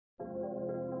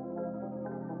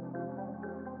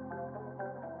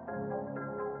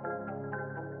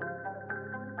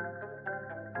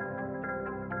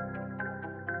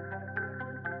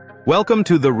Welcome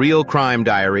to the Real Crime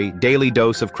Diary Daily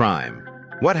Dose of Crime.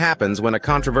 What happens when a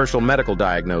controversial medical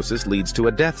diagnosis leads to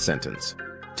a death sentence?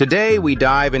 Today, we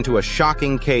dive into a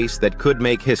shocking case that could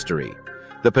make history: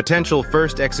 the potential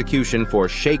first execution for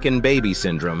shaken baby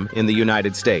syndrome in the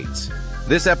United States.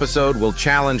 This episode will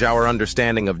challenge our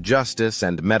understanding of justice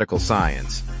and medical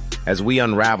science, as we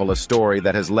unravel a story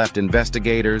that has left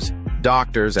investigators,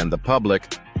 doctors, and the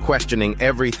public questioning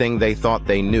everything they thought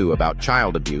they knew about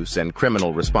child abuse and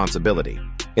criminal responsibility.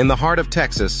 In the heart of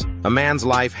Texas, a man's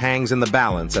life hangs in the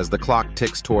balance as the clock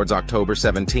ticks towards October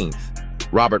 17th.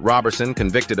 Robert Roberson,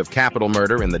 convicted of capital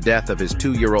murder in the death of his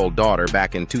 2-year-old daughter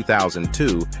back in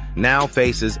 2002, now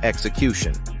faces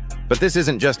execution. But this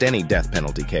isn't just any death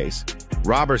penalty case.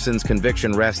 Roberson's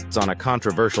conviction rests on a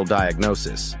controversial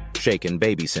diagnosis: shaken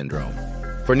baby syndrome.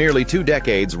 For nearly 2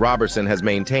 decades, Roberson has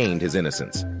maintained his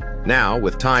innocence. Now,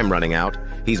 with time running out,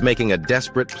 he's making a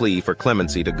desperate plea for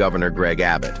clemency to Governor Greg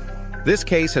Abbott. This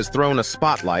case has thrown a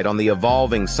spotlight on the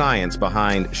evolving science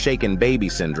behind shaken baby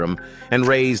syndrome and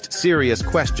raised serious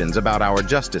questions about our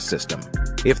justice system.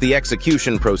 If the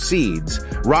execution proceeds,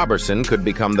 Roberson could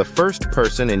become the first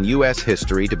person in U.S.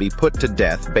 history to be put to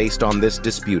death based on this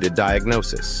disputed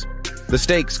diagnosis. The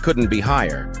stakes couldn't be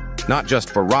higher, not just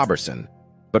for Roberson,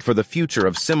 but for the future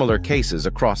of similar cases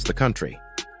across the country.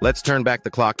 Let's turn back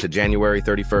the clock to January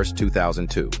 31st,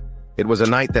 2002. It was a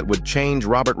night that would change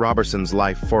Robert Roberson's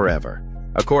life forever.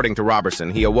 According to Roberson,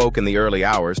 he awoke in the early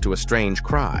hours to a strange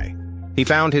cry. He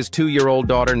found his 2-year-old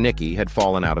daughter, Nikki, had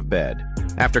fallen out of bed.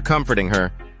 After comforting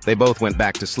her, they both went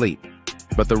back to sleep.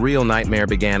 But the real nightmare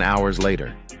began hours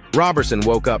later. Roberson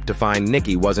woke up to find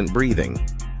Nikki wasn't breathing.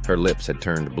 Her lips had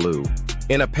turned blue.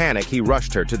 In a panic, he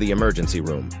rushed her to the emergency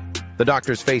room. The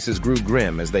doctors' faces grew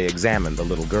grim as they examined the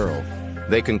little girl.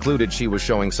 They concluded she was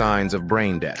showing signs of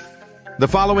brain death. The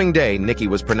following day, Nikki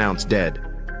was pronounced dead.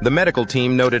 The medical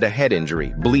team noted a head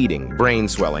injury, bleeding, brain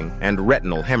swelling, and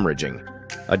retinal hemorrhaging.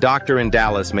 A doctor in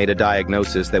Dallas made a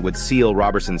diagnosis that would seal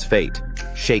Roberson's fate: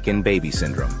 shaken baby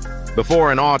syndrome.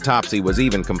 Before an autopsy was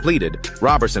even completed,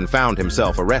 Roberson found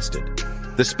himself arrested.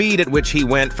 The speed at which he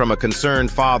went from a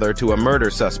concerned father to a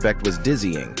murder suspect was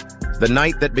dizzying. The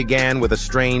night that began with a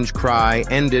strange cry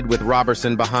ended with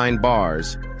Roberson behind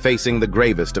bars, facing the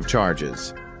gravest of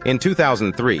charges. In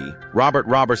 2003, Robert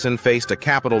Roberson faced a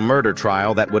capital murder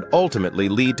trial that would ultimately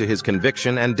lead to his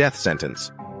conviction and death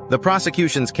sentence. The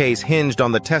prosecution's case hinged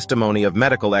on the testimony of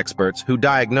medical experts who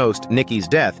diagnosed Nikki's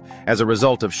death as a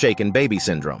result of shaken baby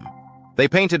syndrome. They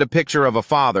painted a picture of a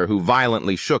father who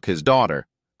violently shook his daughter,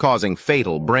 causing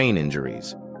fatal brain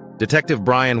injuries. Detective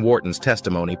Brian Wharton's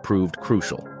testimony proved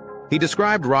crucial. He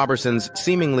described Roberson's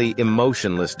seemingly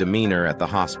emotionless demeanor at the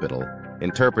hospital,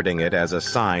 interpreting it as a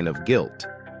sign of guilt.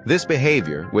 This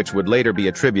behavior, which would later be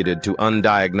attributed to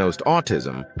undiagnosed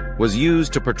autism, was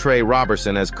used to portray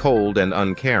Roberson as cold and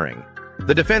uncaring.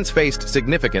 The defense faced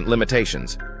significant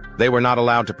limitations. They were not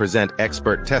allowed to present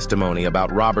expert testimony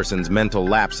about Roberson's mental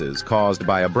lapses caused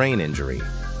by a brain injury.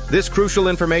 This crucial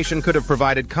information could have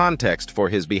provided context for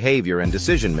his behavior and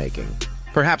decision-making.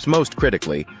 Perhaps most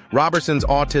critically, Roberson's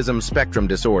autism spectrum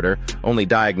disorder, only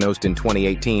diagnosed in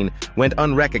 2018, went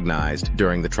unrecognized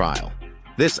during the trial.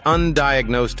 This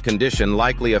undiagnosed condition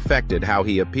likely affected how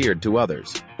he appeared to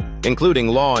others, including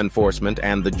law enforcement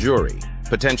and the jury,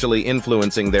 potentially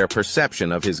influencing their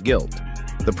perception of his guilt.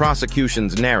 The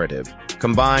prosecution's narrative,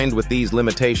 combined with these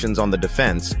limitations on the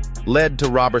defense, led to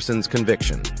Roberson's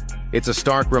conviction. It's a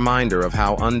stark reminder of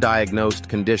how undiagnosed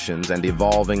conditions and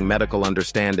evolving medical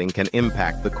understanding can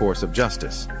impact the course of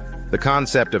justice. The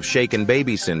concept of shaken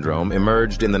baby syndrome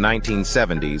emerged in the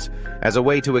 1970s as a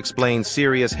way to explain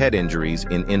serious head injuries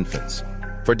in infants.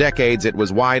 For decades, it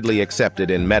was widely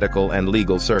accepted in medical and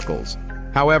legal circles.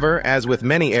 However, as with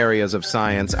many areas of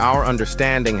science, our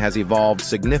understanding has evolved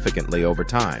significantly over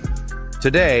time.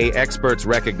 Today, experts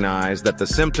recognize that the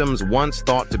symptoms once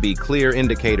thought to be clear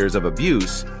indicators of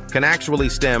abuse can actually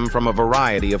stem from a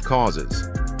variety of causes.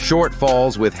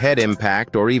 Shortfalls with head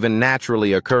impact or even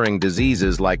naturally occurring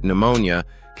diseases like pneumonia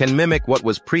can mimic what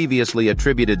was previously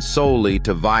attributed solely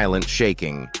to violent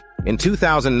shaking. In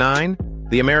 2009,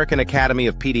 the American Academy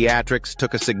of Pediatrics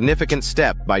took a significant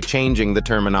step by changing the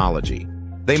terminology.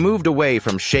 They moved away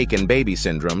from shaken baby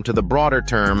syndrome to the broader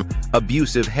term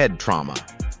abusive head trauma.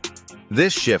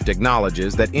 This shift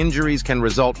acknowledges that injuries can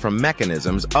result from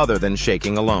mechanisms other than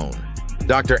shaking alone.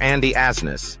 Dr. Andy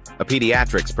Asnes, a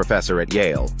pediatrics professor at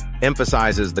Yale,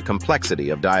 emphasizes the complexity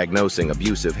of diagnosing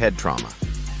abusive head trauma.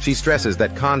 She stresses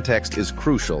that context is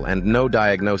crucial and no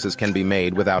diagnosis can be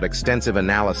made without extensive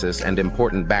analysis and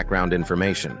important background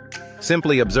information.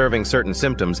 Simply observing certain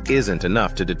symptoms isn't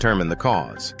enough to determine the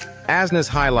cause. ASNIS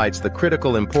highlights the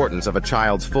critical importance of a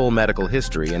child's full medical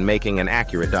history in making an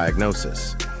accurate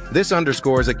diagnosis. This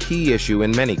underscores a key issue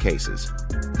in many cases: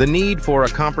 the need for a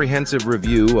comprehensive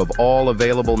review of all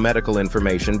available medical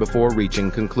information before reaching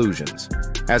conclusions.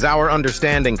 As our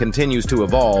understanding continues to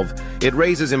evolve, it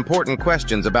raises important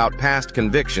questions about past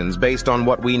convictions based on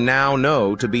what we now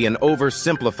know to be an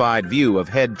oversimplified view of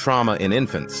head trauma in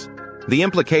infants. The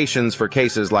implications for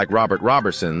cases like Robert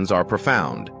Roberson's are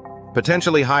profound,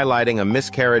 potentially highlighting a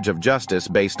miscarriage of justice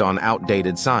based on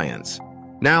outdated science.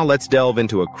 Now let's delve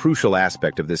into a crucial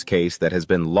aspect of this case that has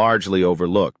been largely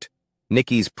overlooked: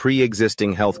 Nikki's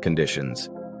pre-existing health conditions.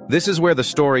 This is where the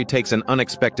story takes an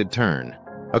unexpected turn.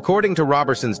 According to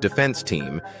Roberson's defense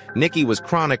team, Nikki was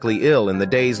chronically ill in the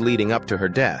days leading up to her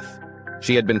death.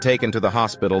 She had been taken to the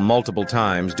hospital multiple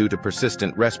times due to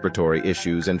persistent respiratory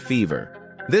issues and fever.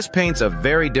 This paints a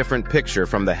very different picture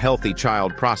from the healthy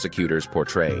child prosecutors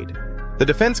portrayed. The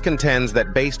defense contends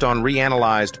that based on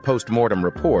reanalyzed post-mortem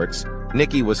reports,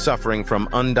 Nikki was suffering from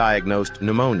undiagnosed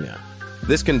pneumonia.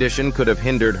 This condition could have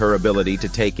hindered her ability to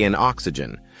take in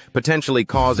oxygen, potentially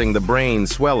causing the brain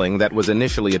swelling that was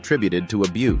initially attributed to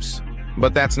abuse.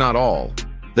 But that's not all.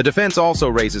 The defense also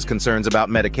raises concerns about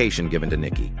medication given to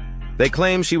Nikki. They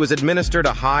claim she was administered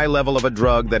a high level of a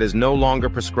drug that is no longer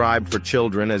prescribed for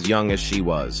children as young as she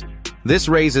was. This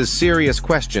raises serious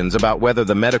questions about whether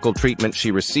the medical treatment she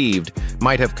received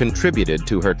might have contributed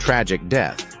to her tragic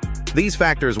death. These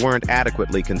factors weren't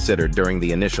adequately considered during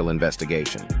the initial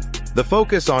investigation. The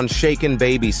focus on shaken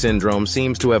baby syndrome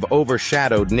seems to have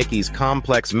overshadowed Nikki's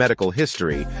complex medical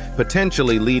history,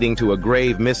 potentially leading to a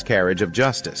grave miscarriage of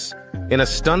justice. In a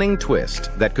stunning twist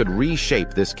that could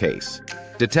reshape this case,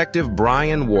 Detective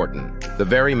Brian Wharton, the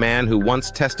very man who once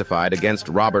testified against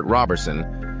Robert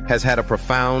Roberson, has had a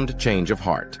profound change of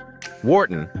heart.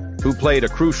 Wharton, who played a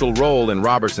crucial role in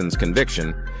Roberson's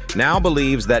conviction, now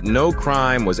believes that no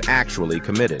crime was actually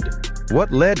committed.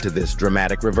 What led to this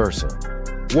dramatic reversal?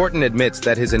 Wharton admits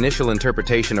that his initial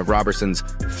interpretation of Roberson's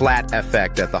flat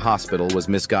effect at the hospital was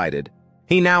misguided.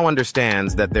 He now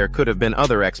understands that there could have been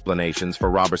other explanations for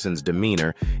Roberson's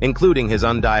demeanor, including his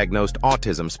undiagnosed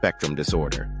autism spectrum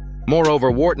disorder.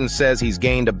 Moreover, Wharton says he's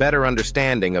gained a better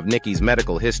understanding of Nikki's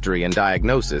medical history and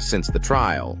diagnosis since the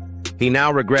trial. He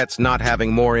now regrets not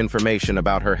having more information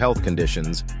about her health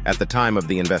conditions at the time of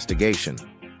the investigation.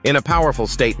 In a powerful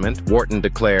statement, Wharton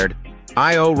declared,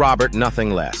 "I owe Robert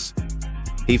nothing less."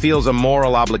 He feels a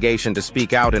moral obligation to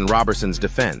speak out in Roberson's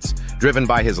defense, driven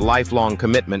by his lifelong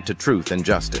commitment to truth and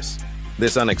justice.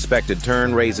 This unexpected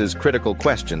turn raises critical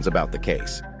questions about the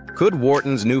case. Could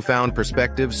Wharton's newfound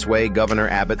perspective sway Governor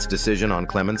Abbott's decision on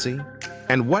clemency?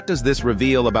 And what does this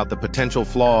reveal about the potential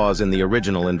flaws in the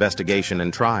original investigation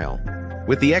and trial?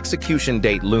 With the execution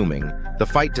date looming, the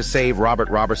fight to save Robert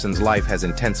Roberson's life has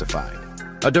intensified.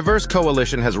 A diverse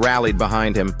coalition has rallied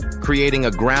behind him, creating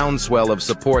a groundswell of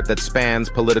support that spans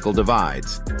political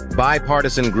divides.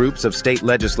 Bipartisan groups of state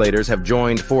legislators have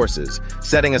joined forces,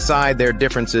 setting aside their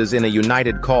differences in a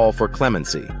united call for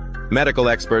clemency. Medical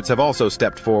experts have also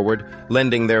stepped forward,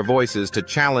 lending their voices to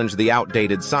challenge the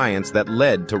outdated science that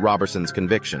led to Roberson's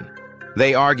conviction.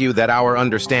 They argue that our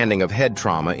understanding of head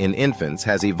trauma in infants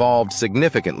has evolved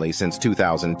significantly since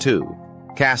 2002.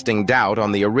 Casting doubt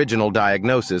on the original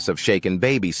diagnosis of shaken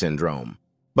baby syndrome.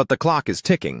 But the clock is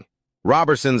ticking.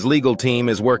 Roberson's legal team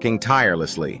is working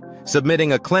tirelessly,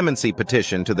 submitting a clemency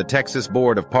petition to the Texas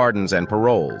Board of Pardons and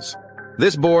Paroles.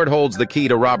 This board holds the key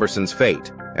to Roberson's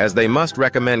fate, as they must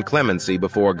recommend clemency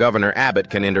before Governor Abbott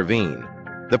can intervene.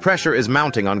 The pressure is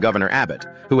mounting on Governor Abbott,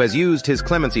 who has used his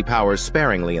clemency powers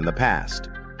sparingly in the past.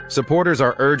 Supporters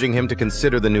are urging him to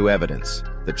consider the new evidence,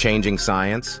 the changing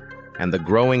science, and the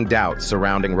growing doubts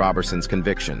surrounding Roberson's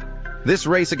conviction. This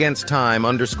race against time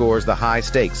underscores the high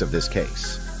stakes of this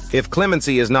case. If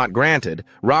clemency is not granted,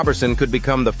 Roberson could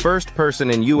become the first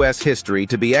person in U.S. history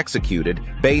to be executed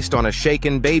based on a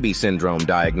shaken baby syndrome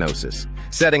diagnosis,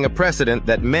 setting a precedent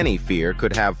that many fear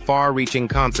could have far-reaching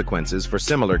consequences for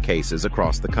similar cases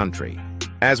across the country.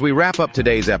 As we wrap up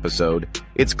today's episode,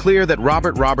 it's clear that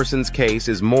Robert Roberson's case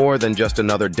is more than just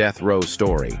another death row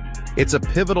story. It's a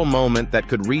pivotal moment that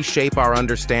could reshape our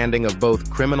understanding of both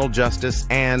criminal justice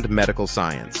and medical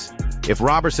science. If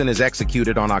Roberson is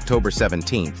executed on October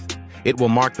 17th, it will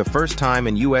mark the first time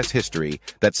in U.S. history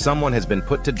that someone has been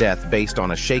put to death based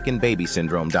on a shaken baby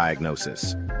syndrome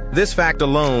diagnosis. This fact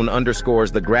alone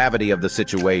underscores the gravity of the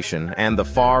situation and the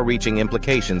far-reaching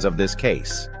implications of this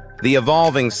case. The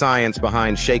evolving science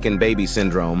behind shaken baby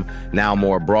syndrome, now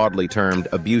more broadly termed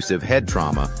abusive head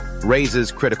trauma,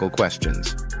 raises critical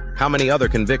questions. How many other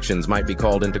convictions might be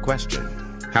called into question?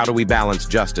 How do we balance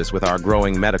justice with our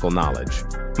growing medical knowledge?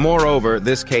 Moreover,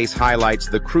 this case highlights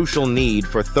the crucial need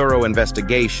for thorough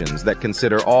investigations that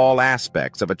consider all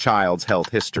aspects of a child's health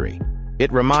history.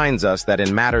 It reminds us that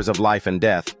in matters of life and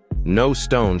death, no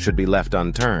stone should be left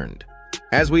unturned.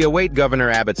 As we await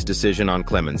Governor Abbott's decision on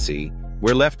clemency,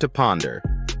 we're left to ponder,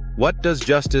 what does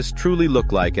justice truly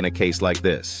look like in a case like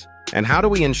this? And how do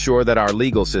we ensure that our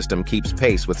legal system keeps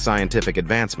pace with scientific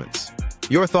advancements?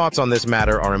 Your thoughts on this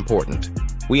matter are important.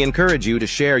 We encourage you to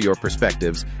share your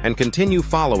perspectives and continue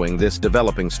following this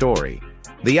developing story.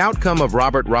 The outcome of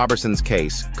Robert Roberson's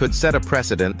case could set a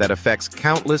precedent that affects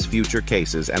countless future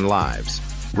cases and lives.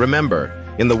 Remember,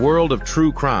 in the world of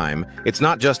true crime, it's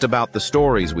not just about the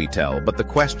stories we tell, but the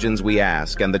questions we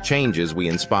ask and the changes we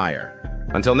inspire.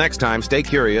 Until next time, stay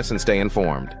curious and stay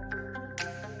informed.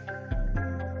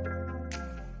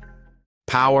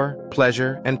 Power,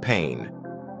 Pleasure, and Pain.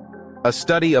 A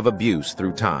study of abuse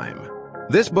through time.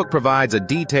 This book provides a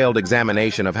detailed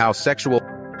examination of how sexual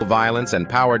violence and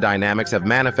power dynamics have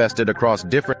manifested across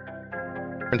different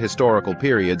historical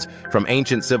periods, from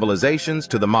ancient civilizations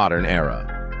to the modern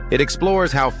era. It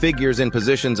explores how figures in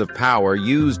positions of power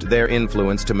used their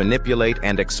influence to manipulate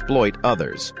and exploit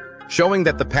others, showing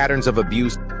that the patterns of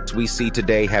abuse we see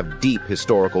today have deep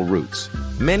historical roots.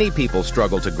 Many people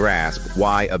struggle to grasp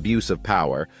why abuse of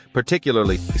power,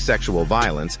 particularly sexual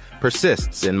violence,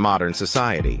 persists in modern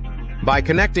society. By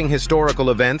connecting historical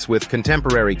events with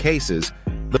contemporary cases,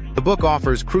 the book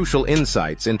offers crucial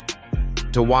insights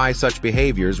into why such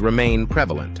behaviors remain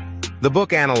prevalent. The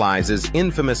book analyzes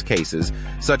infamous cases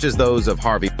such as those of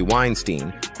Harvey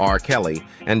Weinstein, R. Kelly,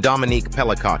 and Dominique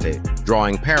Pellicotte,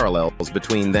 drawing parallels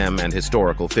between them and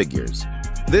historical figures.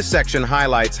 This section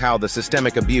highlights how the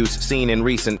systemic abuse seen in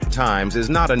recent times is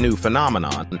not a new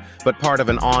phenomenon, but part of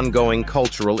an ongoing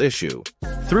cultural issue.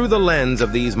 Through the lens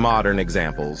of these modern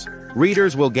examples,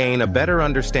 readers will gain a better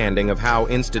understanding of how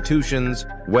institutions,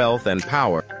 wealth, and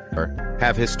power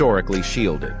have historically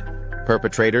shielded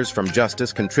perpetrators from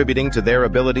justice, contributing to their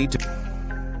ability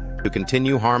to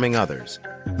continue harming others.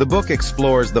 The book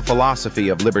explores the philosophy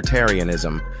of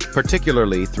libertarianism,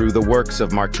 particularly through the works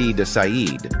of Marquis de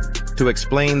Sade, to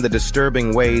explain the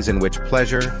disturbing ways in which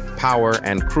pleasure, power,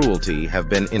 and cruelty have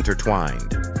been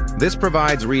intertwined. This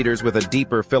provides readers with a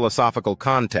deeper philosophical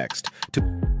context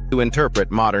to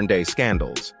interpret modern-day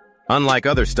scandals. Unlike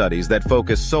other studies that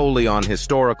focus solely on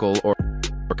historical or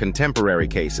contemporary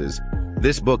cases,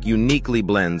 this book uniquely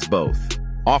blends both,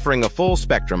 offering a full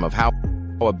spectrum of how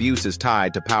abuse is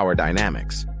tied to power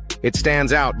dynamics. It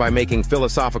stands out by making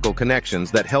philosophical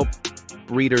connections that help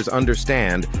readers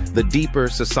understand the deeper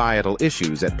societal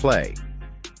issues at play.